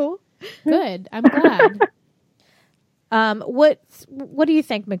too. good. I'm glad. What do you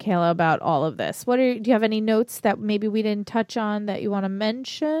think, Michaela, about all of this? Do you have any notes that maybe we didn't touch on that you want to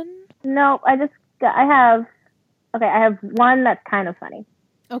mention? No, I have one that's kind of funny.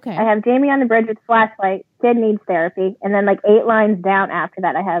 Okay. I have Jamie on the bridge with flashlight. Kid needs therapy. And then like 8 lines down after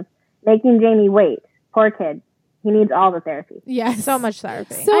that, I have making Jamie wait. Poor kid. He needs all the therapy. Yes. So much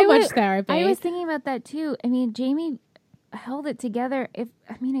therapy. So I much was- therapy. I was thinking about that too. I mean, Jamie held it together. An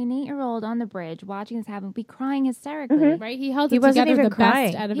 8-year-old on the bridge watching this happen would be crying hysterically. right. He held He it wasn't together even the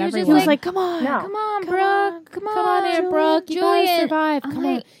crying. best out of He was just everyone. He was like, like, come on. No. Come on, Come Brooke. on. Come Come on, Aunt Brooke. You gotta Julian. survive. I'm Come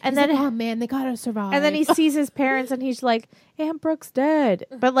like- on. And He's then- like, oh man, they gotta survive. And then he sees his parents and he's like, Aunt Brooke's dead.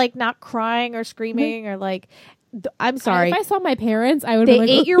 But like not crying or screaming or like, I'm sorry. If I saw my parents, I would The be like,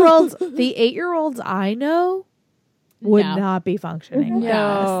 8-year-olds I know would No. not be functioning.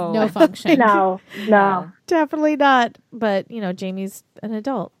 No. no function. No. Definitely not. But, Jamie's an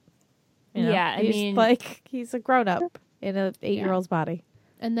adult. Yeah, I he's mean- like, he's a grown up in an 8-year-old's body.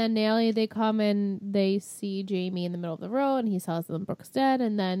 And then they come and they see Jamie in the middle of the road, and he tells them Brooke's dead,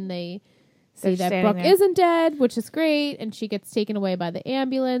 and then they see They're that standing Brooke there. isn't dead, which is great, and she gets taken away by the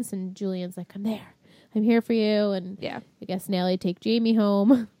ambulance, and Julian's like, I'm there. I'm here for you. And Yeah. I guess Nellie take Jamie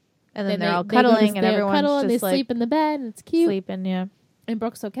home. And then they're they- all they go to- cuddling and they everyone's cuddle and just they like sleep in the bed, and it's cute. sleeping. Yeah. And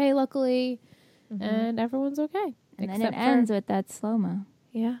Brooke's okay, luckily. And everyone's okay. And then it Except for- ends with that slow-mo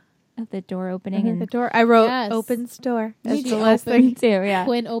Yeah. of the door opening The and door. I wrote Yes. opens door. Me That's too. the last thing. too. Yeah,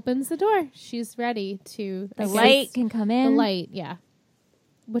 Quinn opens the door. She's ready to the I guess- light can come The in. light, yeah.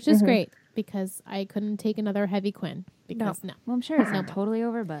 Which is great because I couldn't take another heavy Quinn. Because no. Well, I'm sure it's not totally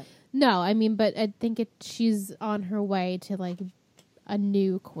over, but No, I mean, but I think she's on her way to like a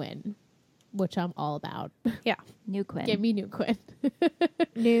new Quinn, which I'm all about. new Quinn. Give me new Quinn.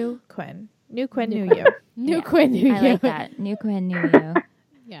 New Quinn. New Quinn, New new you. New Yeah. Quinn, new I you. like that. New Quinn, new you.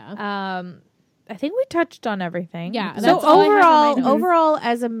 Yeah. I think we touched on everything. Yeah, So that's all I have in my notes. overall,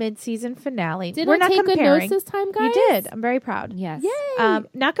 as a mid-season finale, Did we're I not take good comparing. notes this time, guys? You did. I'm very proud. Yes.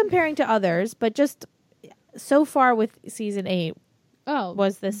 Not comparing to others, but just so far with season 8, Oh,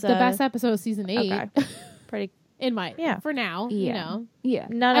 was this the best episode of season 8. Okay. Pretty. In my Yeah. for now, you Yeah. know. Yeah.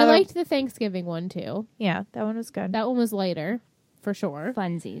 None I other- liked the Thanksgiving one too. Yeah, that one was good. That one was lighter, for sure.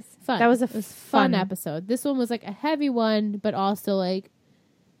 Funsies. Fun. That was a It was fun fun- episode. This one was like a heavy one, but also like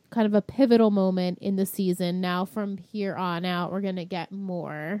kind of a pivotal moment in the season. Now from here on out, we're gonna get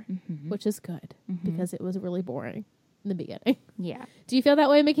more, which is good because it was really boring in the beginning. Yeah. Do you feel that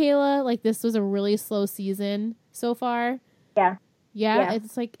way, Michaela? Like this was a really slow season so far. Yeah. Yeah, Yeah.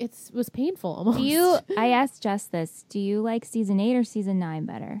 it's like it was painful almost. Do you? I asked Jess this. Do you like season 8 or season 9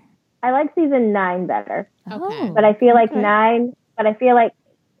 better? I like season 9 better. Okay. Oh. But I feel like Okay.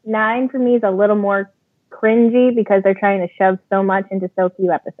 9 for me is a little more cringy because they're trying to shove so much into so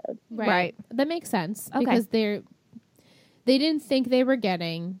few episodes. Right. Right. That makes sense Okay. because they didn't think they were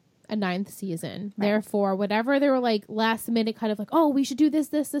getting a 9th season. Right. Therefore, whatever they were like last minute kind of like, oh, we should do this,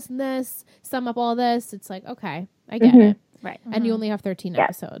 this, this, and this, sum up all this. It's like, okay, I get it. Right. And you only have 13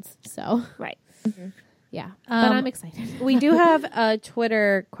 episodes. So, right. Yeah. But I'm excited. We do have a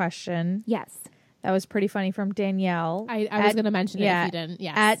Twitter question. Yes. That was pretty funny from Danielle. I was going to mention it if you didn't.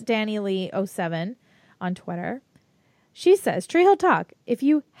 Yes. At DannyLee07 on Twitter. She says, Tree Hill Talk, if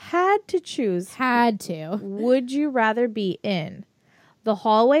you had to choose, would you rather be in the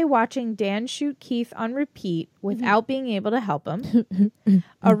hallway watching Dan shoot Keith on repeat without being able to help him,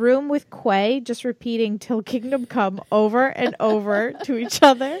 a room with Quay just repeating Till Kingdom Come over and over to each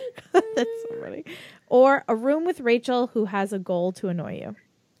other, that's so funny, or a room with Rachel who has a goal to annoy you?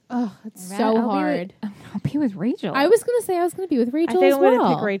 Oh, it's so hard. I'll be with Rachel. I was going to say I was going to be with Rachel I think as I'm well. going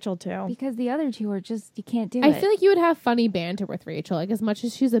to pick Rachel too. Because the other two are just, you can't do it. I feel like you would have funny banter with Rachel. Like, as much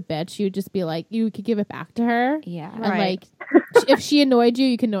as she's a bitch, you would just be like, you could give it back to her. Yeah. And like, if she annoyed you,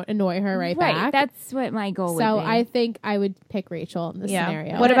 you can annoy her right back. That's what my goal would be. So I think I would pick Rachel in this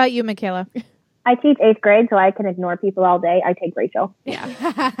scenario. What about you, Michaela? I teach 8th grade, so I can ignore people all day. I take Rachel.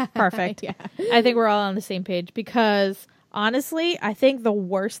 Yeah. Perfect. I think we're all on the same page because honestly, I think the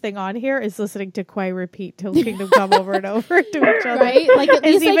worst thing on here is listening to Quay repeat Till Kingdom Come over and over to each other. Right? Like, at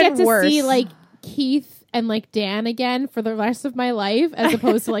least I get to worse. see, like, Keith and, like, Dan again for the rest of my life as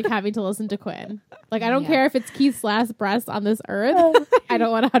opposed to, like, having to listen to Quinn. Like, I don't care if it's Keith's last breath on this earth. I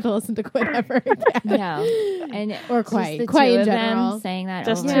don't want to have to listen to Quinn ever again. No. And or Quay. The Quay two in of general. them saying that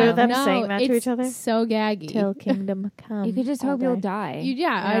Just over two and of them over. saying that to each other? So gaggy. Till Kingdom Come. You could just hope you'll die.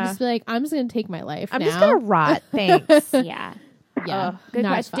 I'd just be like, I'm just going to take my life I'm now. just going to rot. Thanks. Yeah. Yeah. Good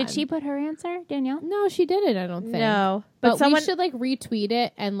not question. fun. Did she put her answer, Danielle? No, she didn't, I don't think. No. But someone we should, like, retweet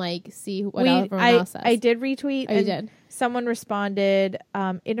it and, like, see what everyone else says. I did retweet. Oh, you did? Someone responded,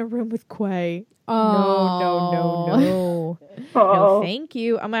 in a room with Quay. Oh. No. No, thank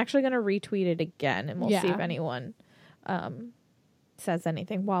you. I'm actually going to retweet it again, and we'll see if anyone says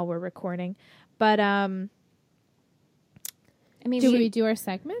anything while we're recording. But, I mean, do we do our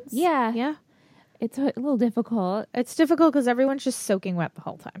segments? Yeah. Yeah. It's a little difficult. It's difficult because everyone's just soaking wet the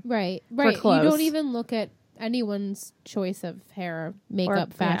whole time. Right. For You clothes. don't even look at anyone's choice of hair,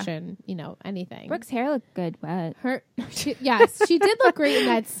 makeup, fashion, anything. Brooke's hair looked good wet. Yes, she did look great in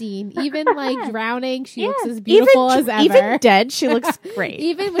that scene. Even like drowning, she looks as beautiful as ever. Even dead, she looks great.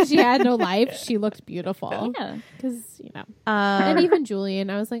 Even when she had no life, she looked beautiful. Yeah. Because, and even Julian,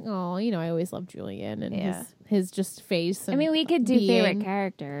 I was like, oh, I always loved Julian and his just face. And we could do favorite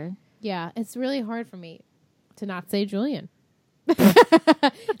character. Yeah, it's really hard for me to not say Julian.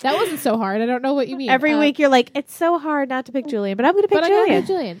 That wasn't so hard. I don't know what you mean. Every week you're like, it's so hard not to pick Julian, but I'm going to pick Julian. I'm gonna pick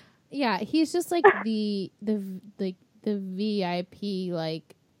Julian. Yeah, he's just like the VIP,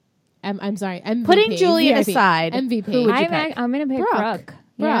 like I'm sorry, MVP. Putting Julian VIP. aside, MVP. who would you pick? I'm gonna pick Brooke.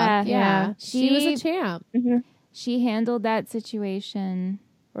 Yeah. She was a champ. Mm-hmm. She handled that situation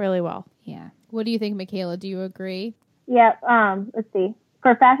really well. Yeah. What do you think, Michaela? Do you agree? Yeah. Let's see.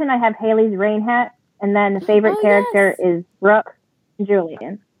 For fashion, I have Haley's rain hat, and then the favorite character is Brooke and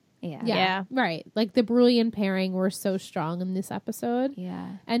Julian. Yeah. Right. Like the brilliant pairing were so strong in this episode.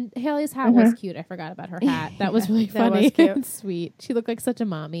 Yeah. And Haley's hat was cute. I forgot about her hat. That was really funny. Was cute. And sweet. She looked like such a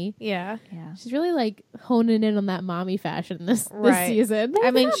mommy. Yeah. She's really like honing in on that mommy fashion this season.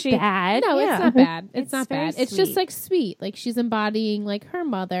 But it's not bad. No, it's not bad. It's not very bad. It's just sweet. like sweet. Like she's embodying like her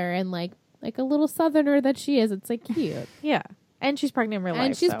mother and like a little southerner that she is. It's like cute. Yeah. And she's pregnant in real life.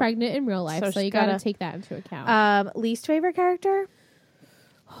 And she's so. pregnant in real life. So So you she's got to gotta- take that into account. Least favorite character?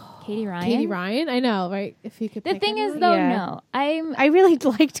 Katie Ryan. Katie Ryan? I know, right? If you could The pick thing is, anyone. though, Yeah. no. I really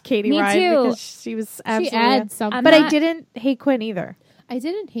liked Katie Me Ryan too. because she was she absolutely adds something. but I not- didn't hate Quinn either. I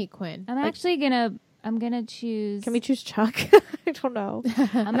didn't hate Quinn. I'm actually gonna choose. Can we choose Chuck? I don't know.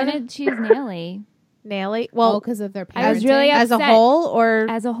 I'm gonna choose Nelly Nelly? Well, Well, because of their parenting. I was really as a upset. whole or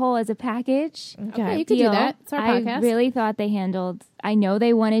as a whole, as a package. Okay, you could do deal. that. It's our I podcast. really thought they handled. I know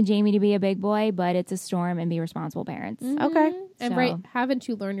they wanted Jamie to be a big boy, but it's a storm and be responsible parents. Okay. And So- right, haven't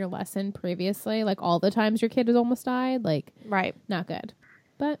you learned your lesson previously? Like all the times your kid has almost died? Like, right. not good.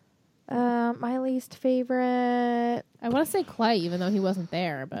 But My least favorite. I want to say Clay, even though he wasn't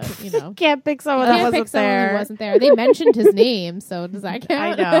there. But, Can't pick someone You that can't wasn't pick someone there. who wasn't there. They mentioned his name, so does that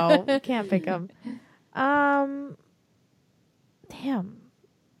I count? know. Can't pick him. Damn.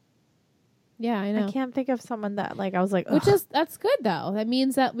 Yeah, I know. I can't think of someone that I was like, Which ugh. is, that's good though. That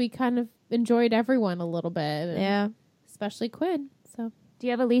means that we kind of enjoyed everyone a little bit. and yeah. Especially Quinn. So, Do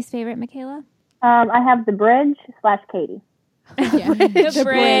you have a least favorite, Michaela? I have the bridge / Katie. yeah. The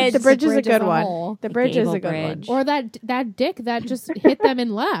bridge. The bridge is a as good a one. whole. The bridge is Gable a good Bridge. one. Or that dick that just hit them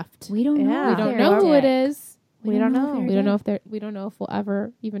and left. We don't know. Yeah. We if don't they're know a who it dick. is. We don't know. We don't know if we'll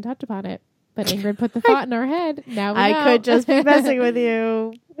ever even touch upon it. But Ingrid put the thought in our head. Now we know. I could just be messing with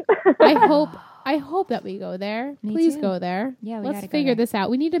you. I hope that we go there. Me Please too. go there. Yeah, we Let's gotta go figure there. this out.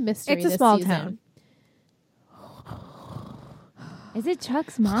 We need a mystery. It's a this small season. town. Is it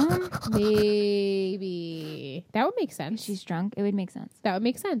Chuck's mom? Maybe that would make sense. She's drunk. It would make sense. That would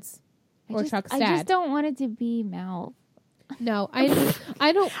make sense. Or Chuck's I dad. just don't want it to be Mal. No, I don't.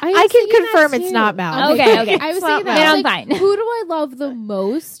 I was can thinking that confirm it's too. not Mal. Okay. I was It's thinking not that. Then I was I'm like, fine. Who do I love the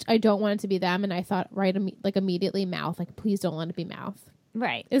most? I don't want it to be them, and I thought immediately Mouth. Like, please don't let it be Mouth.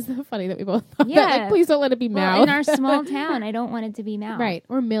 Right. Isn't that funny that we both thought that? Yeah. Like, please don't let it be Well, Mouth. in our small town, I don't want it to be Mal. right,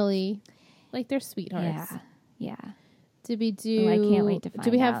 or Millie. Like, they're sweethearts. Yeah. Yeah. Did we do? Oh, I can't wait to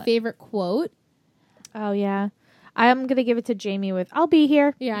Do we find have out. favorite quote? Oh, yeah. I'm going to give it to Jamie with, I'll be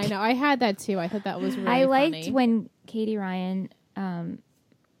here. Yeah, I know. I had that too. I thought that was really I liked funny. when Katie Ryan,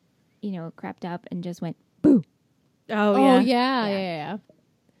 crept up and just went, Oh, Oh yeah.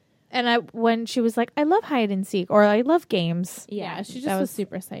 And when she was like, I love hide and seek, or I love games. Yeah, she just that was was-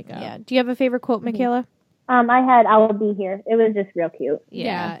 super psycho. Yeah. Do you have a favorite quote, Michaela? I had I will be here. It was just real cute.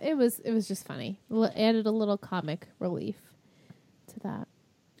 Yeah, it was just funny. Added a little comic relief to that.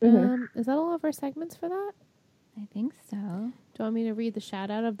 Is that all of our segments for that? I think so. Do you want me to read the shout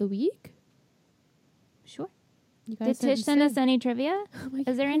out of the week? Sure. You Did guys Tish send us any trivia?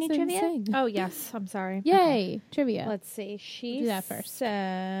 Is there any trivia? Oh, yes. I'm sorry. Yay, trivia. Let's see. She Do that first.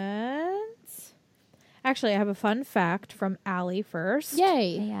 sent... Actually, I have a fun fact from Allie first.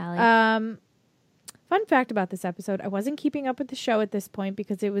 Yay. Hey, Allie. Fun fact about this episode. I wasn't keeping up with the show at this point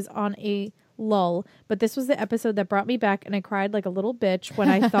because it was on a lull, but this was the episode that brought me back, and I cried like a little bitch when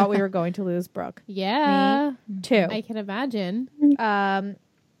I thought we were going to lose Brooke. Yeah. Too. I can imagine.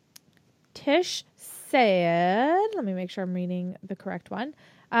 Tish said, let me make sure I'm reading the correct one.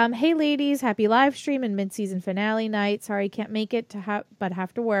 Hey ladies, happy live stream and mid-season finale night. Sorry can't make it but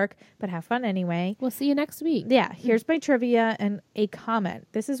have to work, but have fun anyway. We'll see you next week. Yeah, here's my trivia and a comment.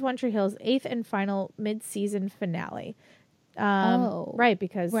 This is One Tree Hill's 8th and final mid-season finale. Right,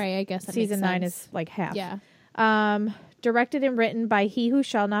 because Right, I guess that season makes 9 sense. is like half. Yeah. Directed and written by He Who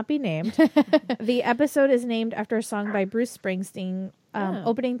Shall Not Be Named. The episode is named after a song by Bruce Springsteen.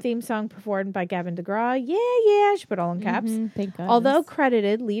 Opening theme song performed by Gavin DeGraw. Yeah. She put all in caps. Thank God. Although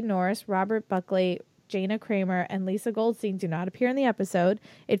credited, Lee Norris, Robert Buckley, Jana Kramer, and Lisa Goldstein do not appear in the episode.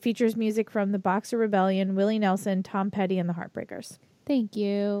 It features music from the Boxer Rebellion, Willie Nelson, Tom Petty, and the Heartbreakers. Thank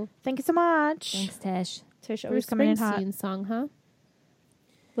you. Thank you so much. Thanks, Tish. Tish always Bruce coming in hot. Springsteen song, huh?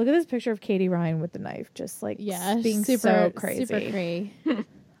 Look at this picture of Katie Ryan with the knife, just like being super so crazy. Super crazy.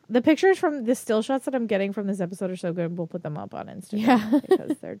 The pictures from the still shots that I'm getting from this episode are so good. We'll put them up on Instagram Yeah.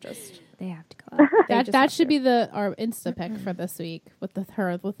 because they're just They have to go up. they That just that have should to. be our Insta pic for this week with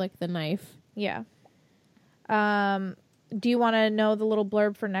her with like the knife. Yeah. Do you want to know the little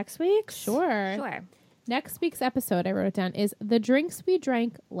blurb for next week? Sure. Sure. Next week's episode I wrote down is the drinks we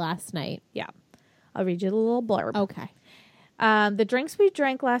drank last night. Yeah. I'll read you the little blurb. Okay. The Drinks We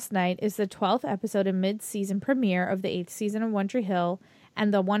Drank Last Night is the 12th episode and mid-season premiere of the 8th season of One Tree Hill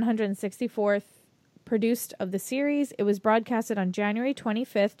and the 164th produced of the series. It was broadcasted on January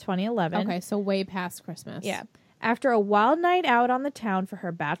 25th, 2011. Okay, so way past Christmas. Yeah. After a wild night out on the town for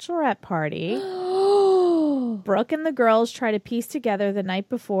her bachelorette party, Brooke and the girls try to piece together the night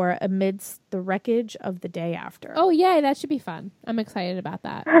before amidst the wreckage of the day after. Oh, yay, that should be fun. I'm excited about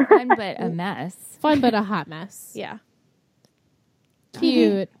that. Fun, but a mess. Fun, but a hot mess. Yeah.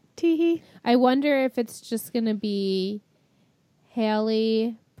 Cute. Teehee. I wonder if it's just going to be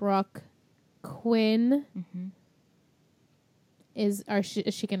Haley, Brooke, Quinn. Mm-hmm. Is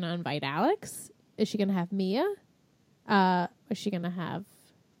she going to invite Alex? Is she going to have Mia? Is she going to have,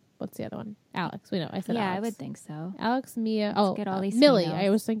 what's the other one? Alex. We know. I said Yeah, Alex. I would think so. Alex, Mia. Let's get all these Millie. females. I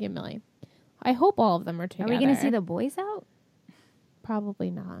was thinking Millie. I hope all of them are Are together. we going to see the boys out? Probably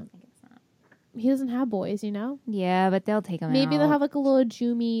not. I guess not. He doesn't have boys, you know? Yeah, but they'll take them Maybe out. they'll have like a little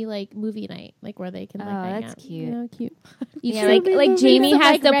Joomy like movie night, like where they can like Oh, hang that's out. cute. You know, cute. Yeah, like Jamie Some,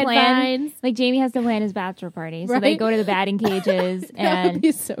 has like, to red plan. vines. Like Jamie has to plan his bachelor party, so they Right? go to the batting cages That would and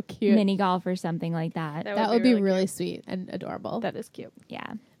be so cute. mini golf or something like that. That would be really sweet and adorable. That is cute. Yeah,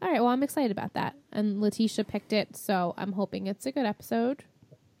 All right, well, I'm excited about that. And Letitia picked it, so I'm hoping it's a good episode.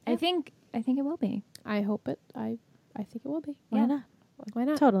 I think it will be. I hope it. I think it will be. Why Yeah. not? Why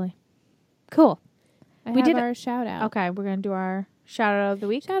not? Totally. Cool. I We have did our shout out. Okay, we're going to do our shout out of the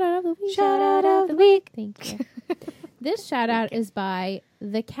week. Shout out of the week. Shout out of the week. Thank you. This shout out is by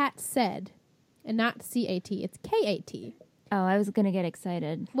The Cat Said, and not CAT. It's KAT. Oh, I was gonna get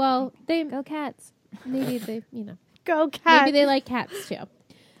excited. Well, they Go Cats! maybe they Go cat. maybe they like cats too.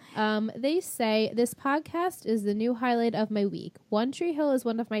 They say this podcast is the new highlight of my week. One Tree Hill is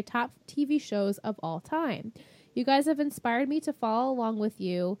one of my top TV shows of all time. You guys have inspired me to follow along with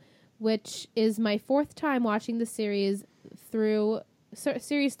you, which is my 4th time watching the series through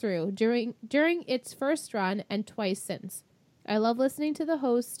during its first run and twice since. I love listening to the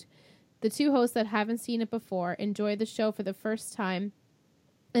 2 hosts that haven't seen it before enjoy the show for the first time,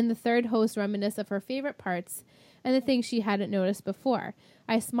 and the 3rd host reminisce of her favorite parts and the things she hadn't noticed before.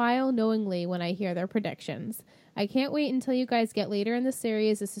 I smile knowingly when I hear their predictions. I can't wait until you guys get later in the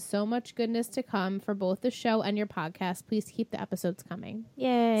series. This is so much goodness to come for both the show and your podcast. Please keep the episodes coming.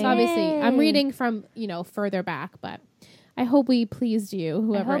 Yay. So obviously, I'm reading from, further back, but I hope we pleased you,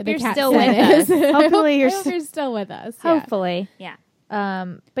 whoever I hope the you're cat still said with is. us. Hopefully you're I hope you're still with us. Yeah. Hopefully. Yeah.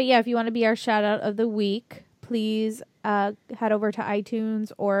 But yeah, if you want to be our shout out of the week, please head over to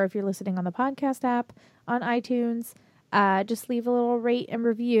iTunes, or if you're listening on the podcast app on iTunes, just leave a little rate and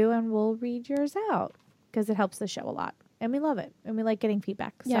review and we'll read yours out because it helps the show a lot. And we love it. And we like getting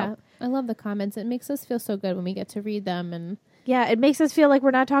feedback. Yeah, So, I love the comments. It makes us feel so good when we get to read them. And yeah, it makes us feel like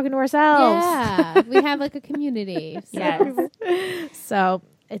we're not talking to ourselves. yeah, we have like a community. So. Yes. So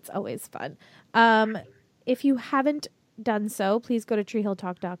it's always fun. If you haven't done so, please go to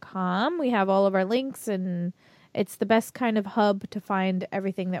treehilltalk.com. We have all of our links, and it's the best kind of hub to find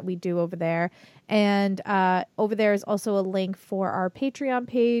everything that we do over there. And over there is also a link for our Patreon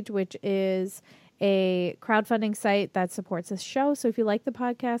page, which is a crowdfunding site that supports this show. So if you like the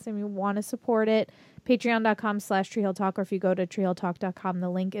podcast and you want to support it, patreon.com/treehilltalk, or if you go to treehilltalk.com, the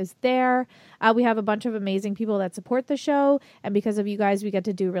link is there. We have a bunch of amazing people that support the show, and because of you guys, we get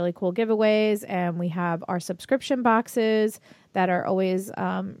to do really cool giveaways, and we have our subscription boxes that are always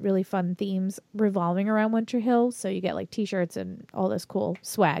really fun themes revolving around One Tree Hill. So you get like t-shirts and all this cool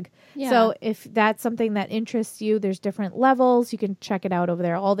swag. Yeah. So if that's something that interests you, there's different levels. You can check it out over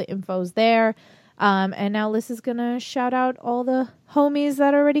there. All the info's there. And now Liz is going to shout out all the homies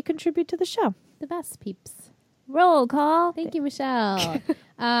that already contribute to the show. The best peeps. Roll call. Thank you, Michelle.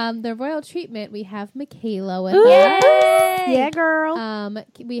 The royal treatment, we have Michaela with Ooh. us. Yay! Yeah, girl.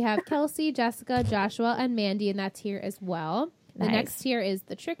 We have Kelsey, Jessica, Joshua, and Mandy in that tier as well. The Nice. next tier is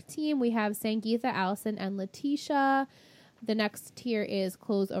the Trick Team. We have Sangeetha, Allison, and Letitia. The next tier is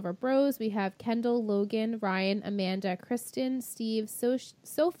Close Over Bros. We have Kendall, Logan, Ryan, Amanda, Kristen, Steve,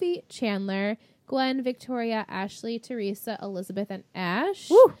 Sophie, Chandler, Gwen, Victoria, Ashley, Teresa, Elizabeth, and Ash.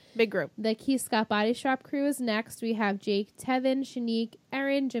 Woo, big group. The Key Scott Body Shop crew is next. We have Jake, Tevin, Shanique,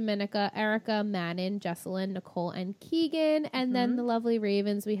 Erin, Jamenica, Erica, Manon, Jesselyn, Nicole, and Keegan. And then the lovely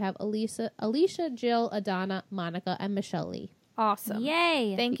Ravens, we have Alicia, Jill, Adana, Monica, and Michelle Lee. Awesome.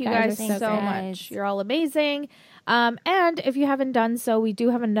 Yay. Thank you You guys guys are so so good. much. You're all amazing. And if you haven't done so, we do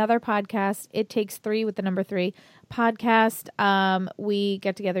have another podcast. It Takes 3 with the number 3 podcast. We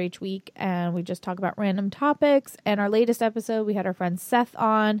get together each week and we just talk about random topics. And our latest episode, we had our friend Seth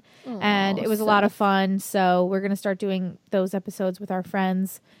on, and it was a lot of fun. So we're going to start doing those episodes with our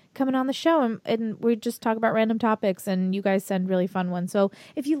friends coming on the show, and we just talk about random topics, and you guys send really fun ones. So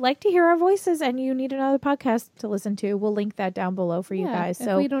if you like to hear our voices and you need another podcast to listen to, we'll link that down below for you guys. If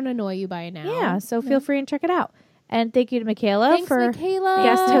So we don't annoy you by now. yeah, so feel free and check it out. And thank you to Michaela Thanks, for Michaela.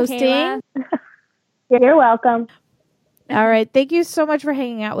 guest hosting. Michaela. You're welcome. All right, thank you so much for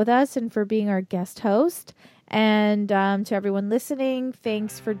hanging out with us and for being our guest host. And to everyone listening,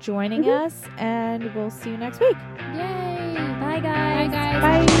 thanks for joining us, and we'll see you next week. Yay. Bye, guys. Bye,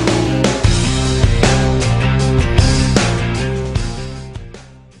 guys. Bye.